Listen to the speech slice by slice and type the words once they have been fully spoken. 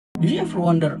Do you ever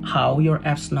wonder how your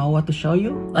apps know what to show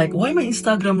you? Like why my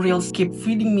Instagram Reels keep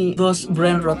feeding me those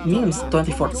brain rot memes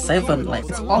 24/7, like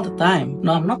it's all the time.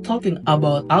 No, I'm not talking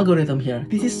about algorithm here.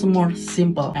 This is more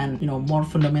simple and more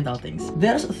fundamental things.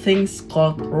 There's things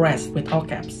called rest with all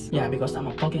caps. Yeah, because I'm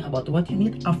not talking about what you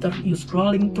need after you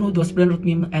scrolling through those brain rot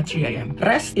memes at 3 a.m.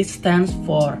 Rest, it stands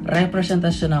for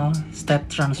representational state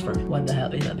transfer. What the hell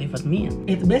does that even mean?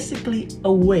 It's basically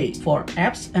a way for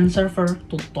apps and server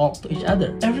to talk to each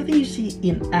other. Everything you see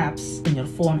in apps, in your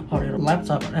phone or your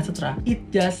laptop or etc., it's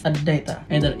just a data.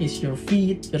 Either it's your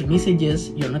feed, your messages,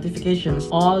 your notifications,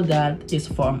 all that is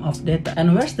form of data.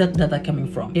 And where's that data coming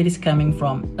from? It is coming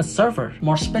from a server.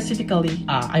 More specifically,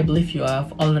 I believe you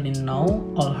have already know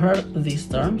or heard this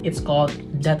term. It's called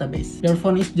database. Your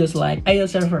phone is just like, hey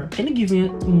server, can you give me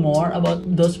more about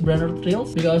those brand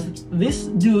reels? Because this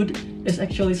dude is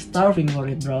actually starving for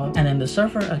it, bro. And then the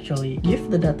server actually give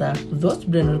the data, those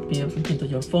brand reels into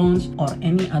your phones or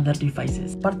any other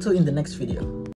devices. Part 2 in the next video.